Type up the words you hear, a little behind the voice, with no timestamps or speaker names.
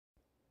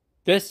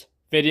This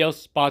video is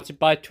sponsored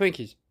by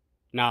Twinkies.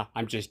 Nah,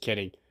 I'm just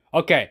kidding.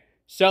 Okay,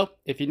 so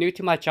if you're new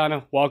to my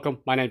channel, welcome.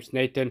 My name's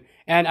Nathan,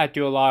 and I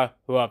do a lot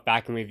of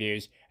vacuum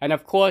reviews. And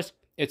of course,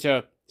 it's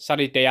a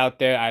sunny day out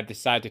there. I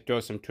decided to throw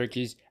some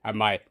Twinkies at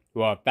my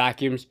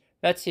vacuums.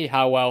 Let's see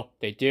how well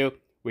they do.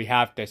 We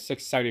have the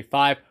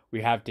 675.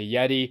 We have the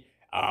Yeedi.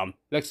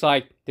 Looks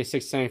like the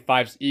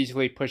 675 is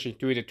easily pushing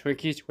through the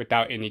Twinkies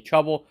without any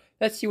trouble.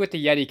 Let's see what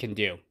the Yeedi can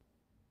do.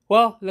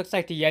 Well, it looks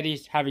like the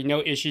Yeedi's having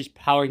no issues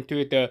powering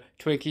through the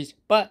Twinkies,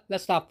 but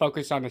let's not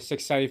focus on the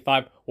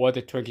 675 or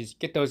the Twinkies.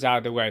 Get those out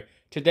of the way.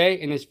 Today,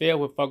 in this video,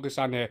 we'll focus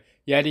on the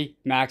Yeedi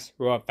Max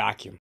Raw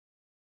Vacuum.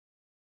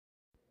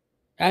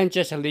 And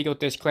just a legal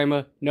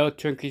disclaimer, no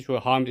Twinkies were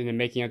harmed in the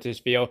making of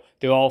this video.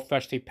 They're all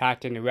freshly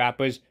packed in the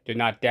wrappers. They're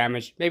not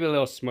damaged, maybe a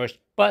little smushed,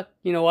 but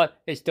you know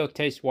what? They still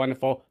taste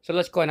wonderful. So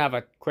let's go and have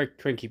a quick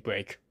Twinkie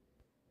break.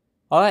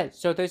 Alright,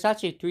 so there's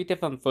actually three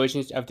different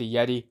versions of the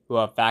Yeedi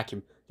Raw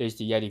Vacuum. There's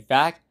the Yeedi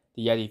Vac,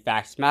 the Yeedi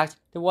Vac Max,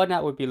 the one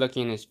that we'll be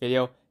looking in this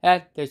video,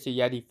 and there's the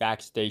Yeedi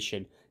Vac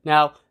Station.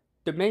 Now,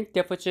 the main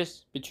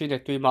differences between the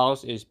three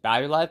models is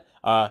battery life.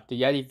 The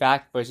Yeedi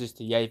Vac versus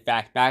the Yeedi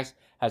Vac Max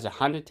has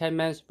 110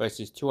 minutes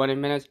versus 200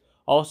 minutes.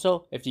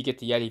 Also, if you get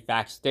the Yeedi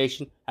Vac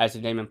Station, as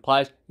the name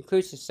implies,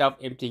 includes the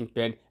self-emptying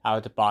bin out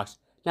of the box.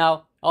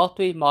 Now, all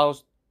three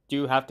models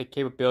do have the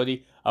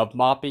capability of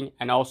mopping,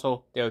 and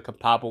also they are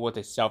compatible with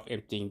a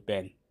self-emptying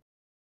bin.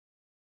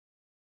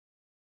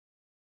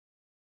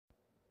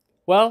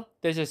 Well,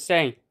 there's a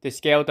saying, the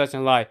scale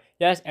doesn't lie.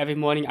 Yes, every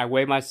morning I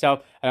weigh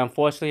myself, and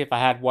unfortunately if I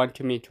had one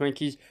too many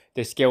Twinkies,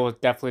 the scale will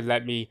definitely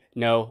let me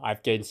know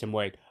I've gained some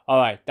weight.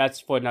 Alright,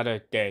 that's for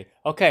another day.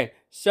 Okay,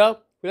 so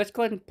let's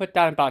go ahead and put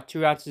down about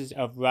 2 ounces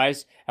of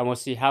rice, and we'll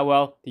see how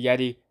well the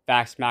Yeedi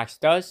Vac Max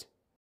does.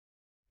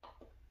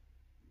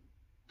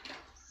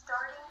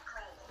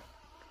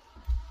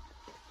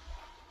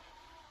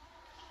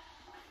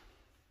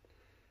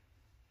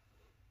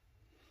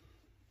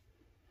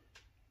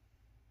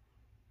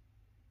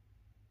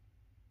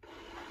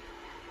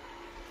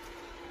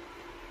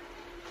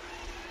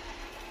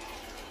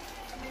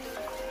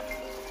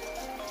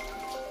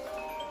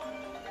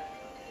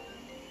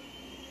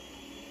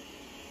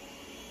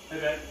 Hey,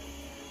 babe.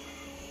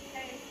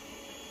 Hey.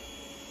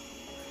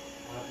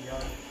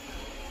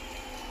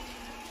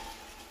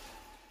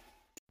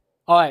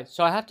 Alright,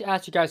 so I have to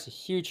ask you guys a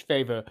huge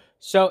favor.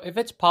 So if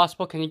it's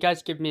possible, can you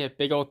guys give me a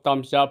big old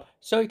thumbs up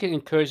so you can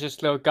encourage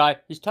this little guy?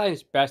 He's trying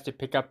his best to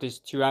pick up this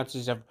 2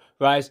 ounces of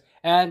rice.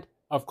 And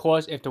of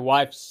course, if the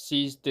wife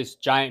sees this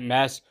giant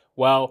mess,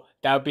 well,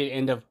 that would be the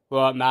end of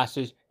Raw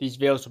Masters. These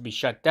videos will be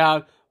shut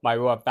down. My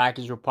raw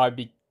vacuums will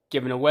probably be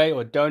given away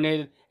or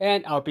donated,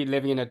 and I'll be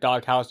living in a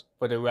doghouse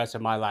for the rest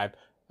of my life.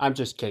 I'm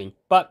just kidding.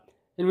 But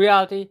in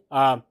reality,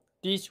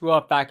 these raw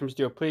vacuums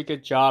do a pretty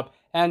good job,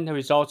 and the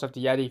results of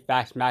the Yeedi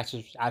Vac Max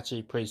is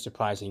actually pretty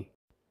surprising.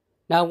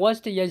 Now, once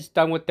the Yeedi's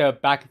done with the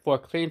back and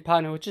forth clean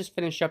pan, we'll just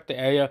finish up the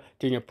area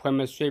doing a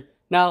perimeter sweep.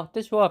 Now,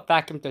 this raw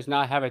vacuum does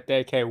not have a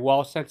dedicated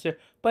wall sensor,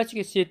 but as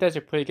you can see, it does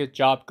a pretty good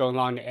job going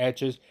along the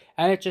edges,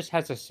 and it just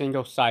has a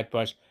single side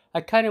brush. I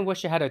kind of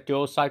wish it had a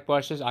dual side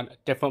brushes on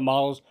different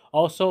models.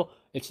 Also,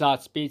 it's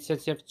not speed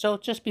sensitive, so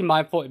just be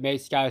mindful it may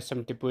scatter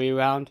some debris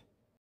around.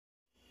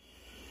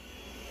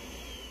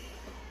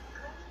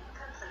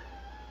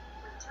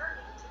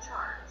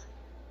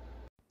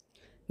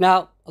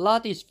 Now, a lot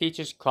of these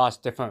features across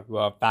different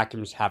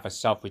vacuums have a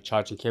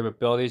self-recharging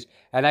capabilities,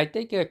 and I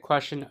did get a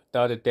question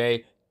the other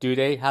day, do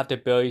they have the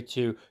ability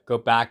to go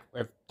back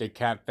if they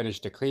can't finish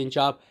the clean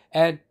job?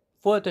 And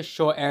for the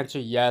short answer,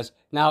 yes.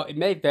 Now, it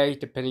may vary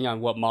depending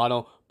on what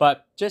model,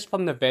 but just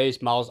from the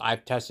various models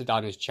I've tested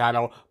on this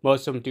channel,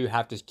 most of them do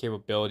have this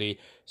capability.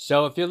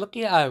 So if you're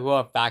looking at a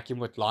raw vacuum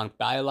with long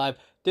battery life,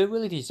 they're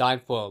really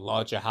designed for a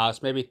larger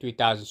house, maybe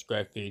 3,000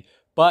 square feet.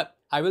 But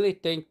I really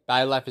think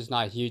battery life is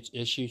not a huge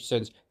issue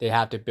since they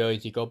have the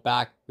ability to go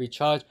back,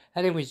 recharge,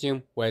 and then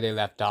resume where they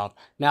left off.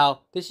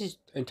 Now, this is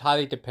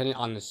entirely dependent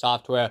on the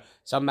software.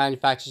 Some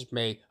manufacturers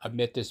may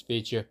omit this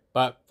feature,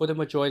 but for the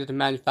majority of the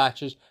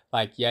manufacturers,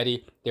 like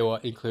Yeedi, they will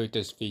include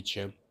this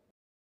feature.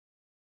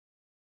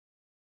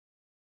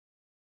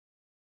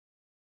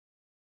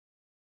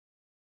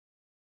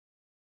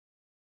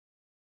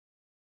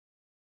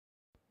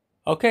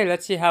 Okay,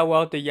 let's see how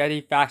well the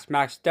Yeedi Vac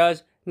Max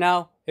does.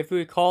 Now, if you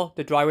recall,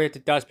 the dry weight of the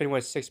dustbin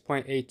was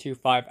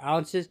 6.825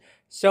 ounces,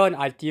 so an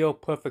ideal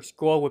perfect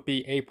score would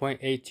be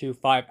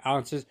 8.825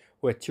 ounces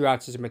with 2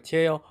 ounces of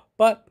material,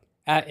 but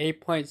at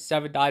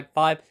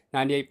 8.795,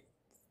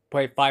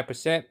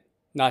 98.5%,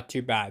 not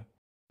too bad.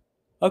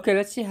 Okay,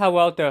 let's see how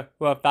well the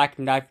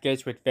vacuum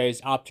navigates with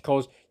various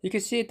obstacles. You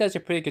can see it does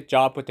a pretty good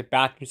job with the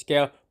bathroom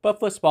scale, but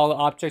for smaller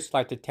objects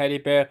like the teddy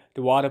bear,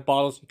 the water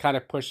bottles, it kind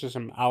of pushes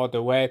them out of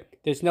the way.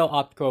 There's no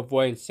optical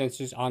avoidance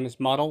sensors on this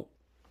model.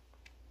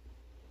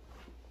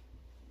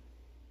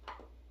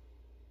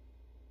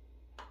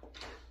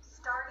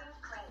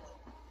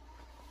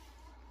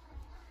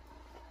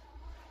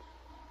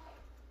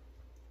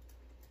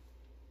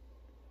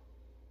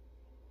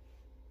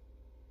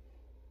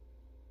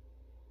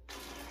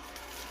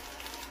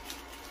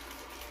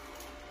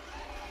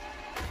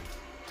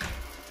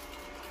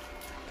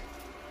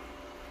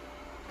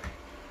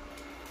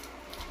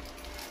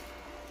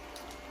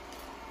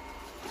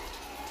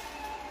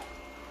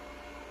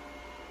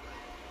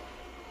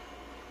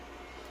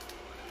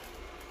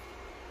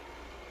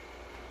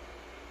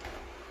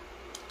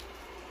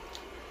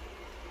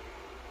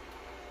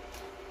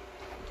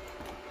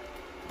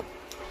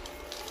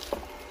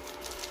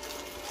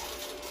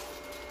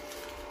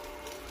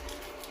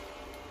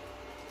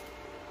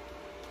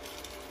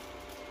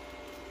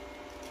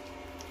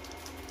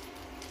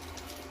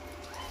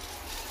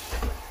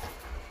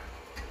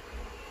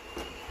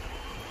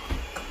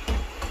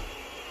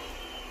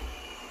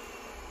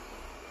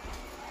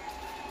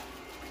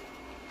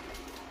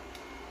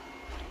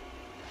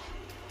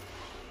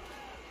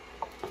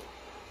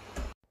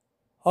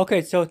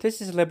 Okay, so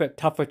this is a little bit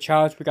tougher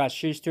challenge. We got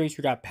shoestrings,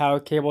 we got power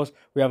cables,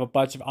 we have a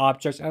bunch of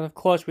objects, and of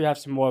course we have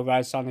some more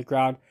rice on the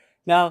ground.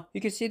 Now,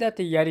 you can see that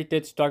the Yeti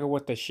did struggle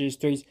with the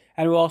shoestrings,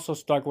 and we also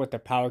struggle with the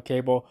power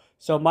cable.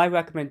 So my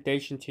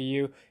recommendation to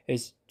you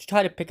is to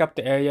try to pick up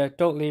the area.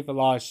 Don't leave a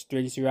lot of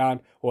strings around,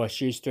 or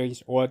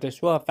shoestrings, or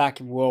this raw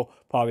vacuum will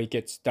probably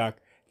get stuck.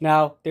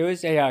 Now, there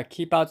is a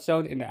keep out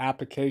zone in the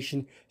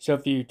application, so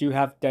if you do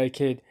have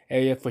dedicated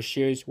area for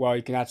shoes, well,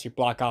 you can actually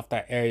block off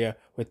that area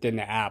within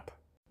the app.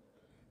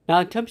 Now,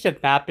 in terms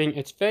of mapping,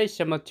 it's very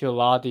similar to a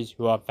lot of these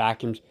raw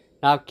vacuums.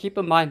 Now, keep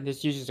in mind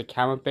this uses a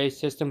camera-based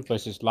system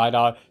versus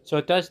LiDAR, so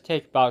it does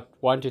take about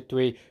 1 to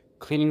 3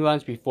 cleaning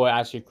runs before it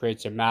actually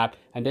creates a map,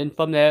 and then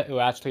from there, it will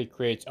actually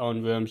create its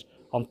own rooms.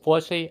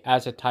 Unfortunately,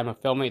 as a time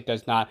of filming, it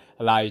does not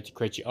allow you to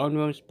create your own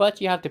rooms,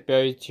 but you have the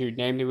ability to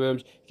name the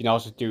rooms. You can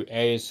also do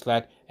area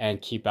select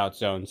and keep out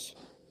zones.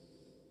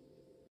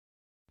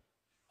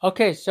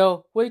 Okay,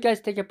 so what do you guys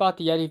think about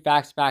the Yeedi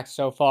Vac Max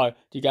so far?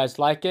 Do you guys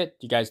like it?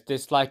 Do you guys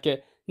dislike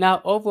it?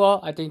 Now,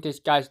 overall, I think this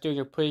guy's doing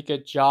a pretty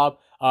good job.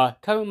 Kind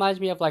of reminds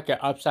me of like an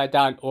upside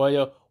down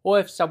Oreo, or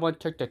if someone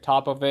took the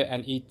top of it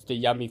and eats the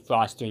yummy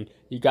frosting.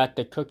 You got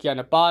the cookie on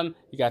the bottom,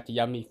 you got the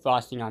yummy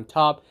frosting on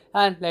top,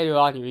 and later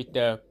on you eat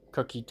the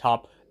cookie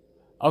top.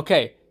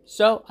 Okay,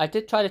 so I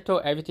did try to throw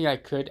everything I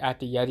could at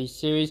the Yeti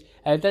series,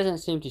 and it doesn't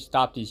seem to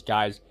stop these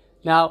guys.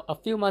 Now, a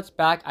few months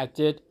back, I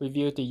did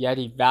review the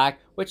Yeedi Vac,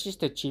 which is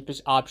the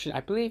cheapest option. I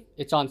believe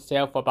it's on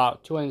sale for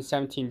about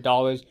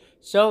 $217.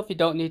 So if you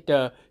don't need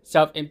the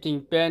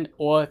self-emptying bin,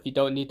 or if you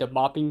don't need the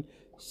mopping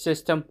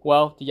system,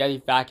 well, the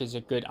Yeedi Vac is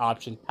a good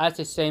option. It has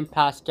the same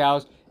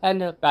pascals,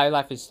 and the battery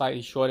life is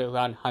slightly shorter,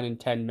 around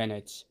 110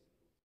 minutes.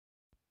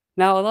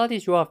 Now, a lot of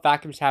these raw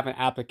vacuums have an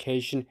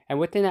application, and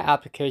within that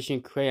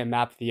application, create a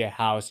map for your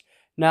house.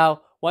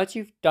 Now, once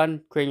you've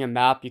done creating a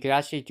map, you can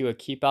actually do a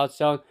keep out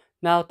zone.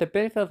 Now, the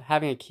benefit of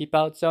having a keep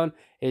out zone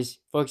is,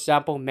 for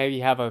example, maybe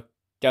you have a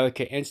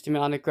delicate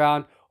instrument on the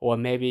ground, or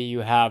maybe you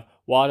have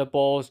water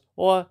bowls,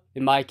 or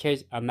in my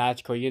case, a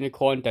magical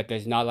unicorn that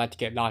does not like to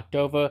get knocked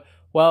over.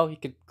 Well, you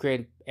could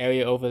create an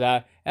area over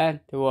that, and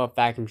the raw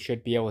vacuum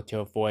should be able to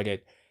avoid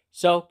it.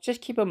 So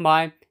just keep in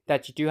mind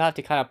that you do have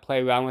to kind of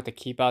play around with the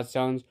keep out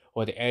zones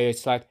or the area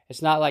select.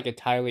 It's not like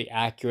entirely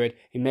accurate.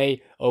 It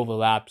may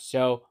overlap.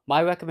 So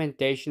my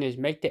recommendation is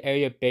make the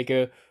area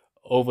bigger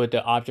over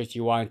the objects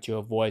you want to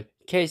avoid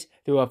in case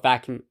the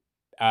vacuum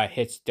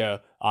hits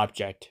the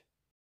object.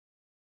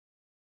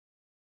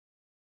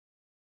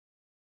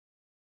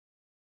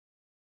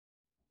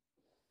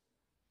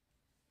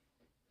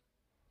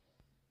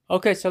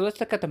 Okay, so let's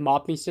look at the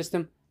mopping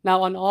system.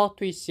 Now on all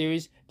three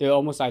series, they're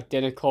almost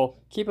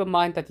identical. Keep in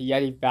mind that the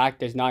Yeedi Vac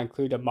does not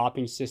include a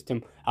mopping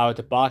system out of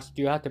the box.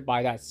 You do have to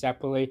buy that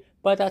separately,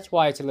 but that's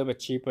why it's a little bit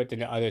cheaper than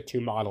the other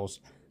two models.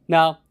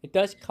 Now, it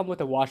does come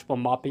with a washable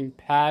mopping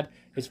pad.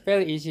 It's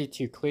fairly easy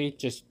to clean,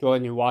 just throw it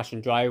in your wash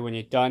and dryer when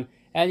you're done,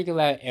 and you can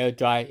let it air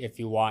dry if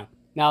you want.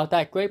 Now,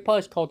 that gray part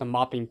is called the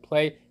mopping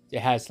plate.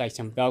 It has like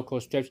some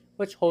Velcro strips,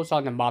 which holds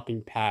on the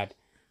mopping pad.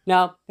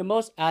 Now, the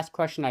most asked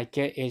question I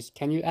get is,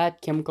 can you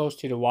add chemicals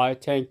to the water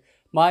tank?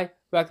 My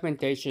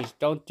recommendation is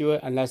don't do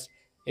it unless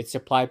it's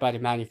supplied by the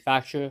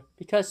manufacturer,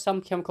 because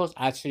some chemicals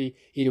actually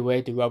eat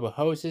away the rubber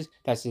hoses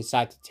that's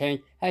inside the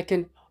tank and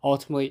can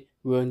ultimately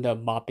ruin the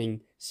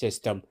mopping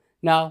system.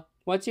 Now,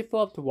 once you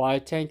fill up the water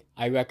tank,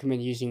 I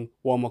recommend using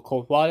warm or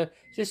cold water.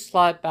 Just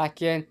slide it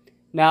back in.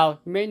 Now,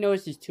 you may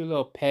notice these two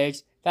little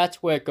pegs. That's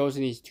where it goes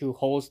in these two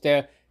holes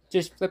there.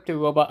 Just flip the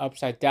robot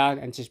upside down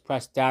and just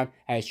press down,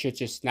 and it should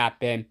just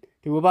snap in.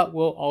 The robot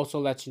will also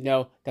let you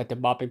know that the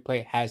mopping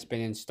plate has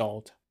been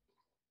installed.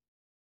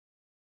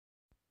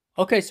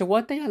 Okay, so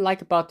one thing I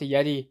like about the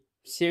Yeti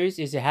series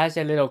is it has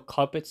a little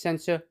carpet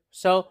sensor.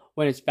 So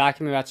when it's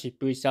vacuuming, it actually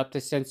boosts up the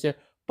sensor.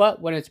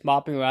 But when it's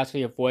mopping, it will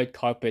actually avoid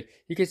carpet.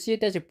 You can see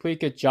it does a pretty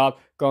good job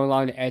going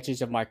along the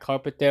edges of my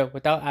carpet there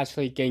without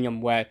actually getting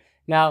them wet.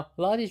 Now,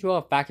 a lot of these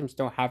raw vacuums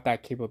don't have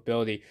that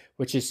capability,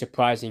 which is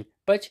surprising.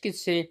 But you can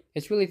see,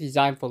 it's really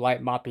designed for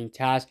light mopping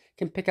tasks,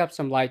 can pick up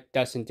some light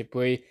dust and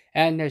debris,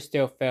 and there's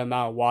still a fair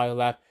amount of water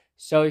left,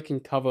 so you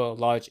can cover a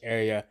large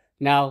area.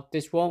 Now,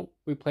 this won't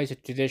replace a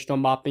traditional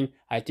mopping.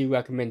 I do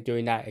recommend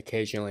doing that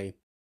occasionally.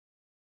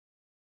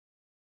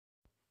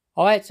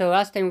 Alright, so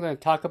last thing we're going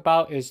to talk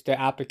about is the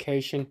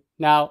application.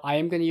 Now, I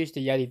am going to use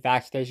the Yeedi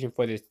Vac Station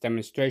for this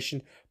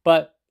demonstration,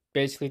 but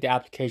basically the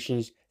application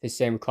is the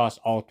same across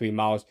all three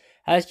models.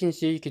 As you can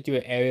see, you can do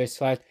an area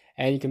select,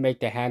 and you can make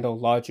the handle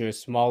larger or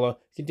smaller.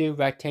 You can do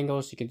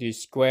rectangles, you can do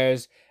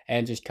squares,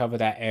 and just cover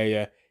that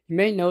area. You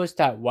may notice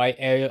that white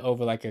area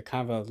over like a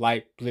kind of a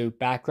light blue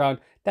background.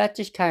 That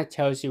just kind of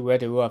tells you where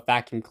the raw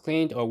vacuum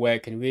cleaned or where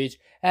it can reach,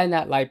 and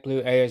that light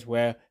blue area is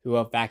where the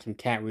raw vacuum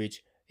can't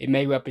reach. It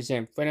may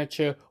represent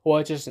furniture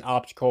or just an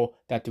obstacle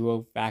that the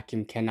raw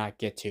vacuum cannot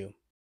get to.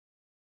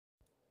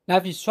 Now,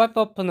 if you swipe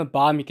up from the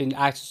bottom, you can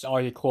access all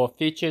your core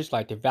features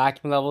like the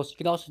vacuum levels. You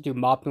can also do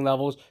mopping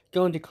levels,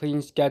 go into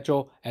cleaning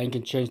schedule, and you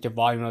can change the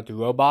volume of the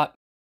robot.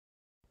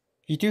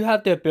 You do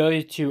have the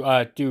ability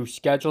to do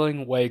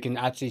scheduling where you can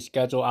actually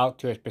schedule out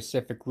to a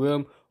specific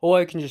room, or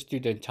you can just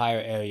do the entire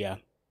area.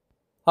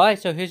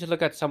 Alright, so here's a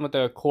look at some of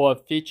the core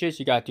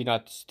features. You got do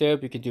not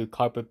disturb, you can do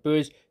carpet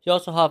boost. You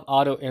also have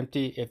auto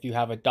empty if you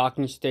have a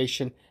docking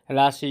station. And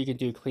lastly, you can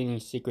do cleaning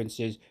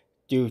sequences,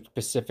 do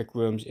specific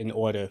rooms in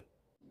order.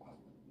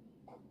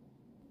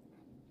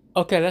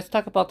 Okay, let's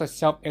talk about the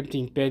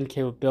self-emptying bin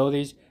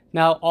capabilities.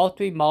 Now, all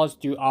three models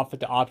do offer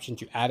the option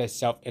to add a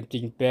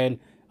self-emptying bin.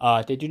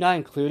 They do not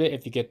include it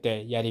if you get the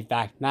Yeedi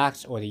Vac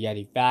Max or the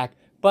Yeedi Vac,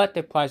 but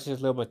the price is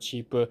a little bit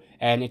cheaper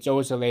and it's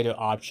always a later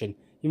option.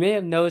 You may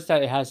have noticed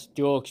that it has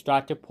dual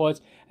extractor ports,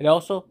 and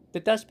also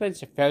the dustbin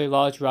is fairly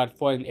large, around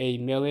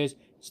 480 milliliters,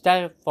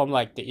 standard from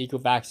like the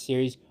EcoVac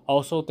series.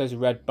 Also, there's a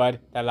red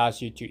bud that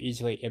allows you to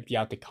easily empty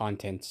out the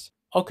contents.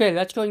 Okay,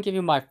 let's go and give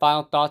you my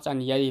final thoughts on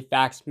the Yeedi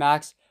Vac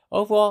Max.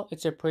 Overall,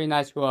 it's a pretty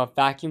nice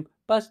vacuum,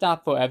 but it's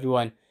not for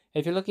everyone.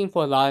 If you're looking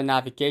for a lot of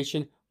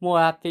navigation, more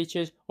app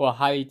features, or a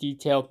highly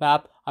detailed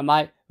map, I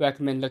might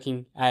recommend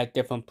looking at a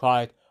different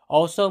product.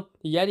 Also,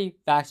 the Yeedi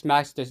Vac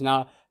Max does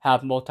not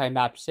have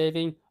multi-map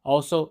saving.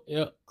 Also,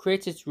 it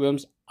creates its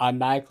rooms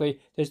automatically.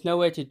 There's no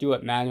way to do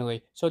it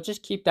manually, so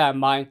just keep that in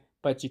mind,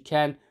 but you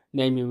can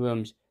name your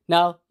rooms.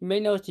 Now, you may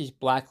notice these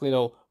black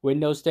little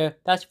windows there.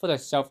 That's for the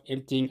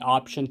self-emptying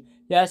option.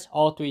 Yes,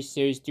 all three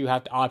series do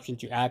have the option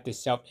to add the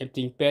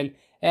self-emptying bin,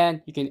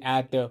 and you can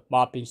add the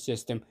mopping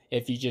system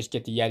if you just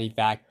get the Yeedi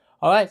Vac.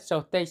 Alright, so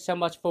thanks so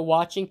much for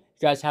watching. You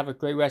guys have a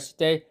great rest of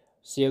the day.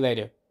 See you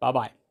later.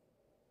 Bye-bye.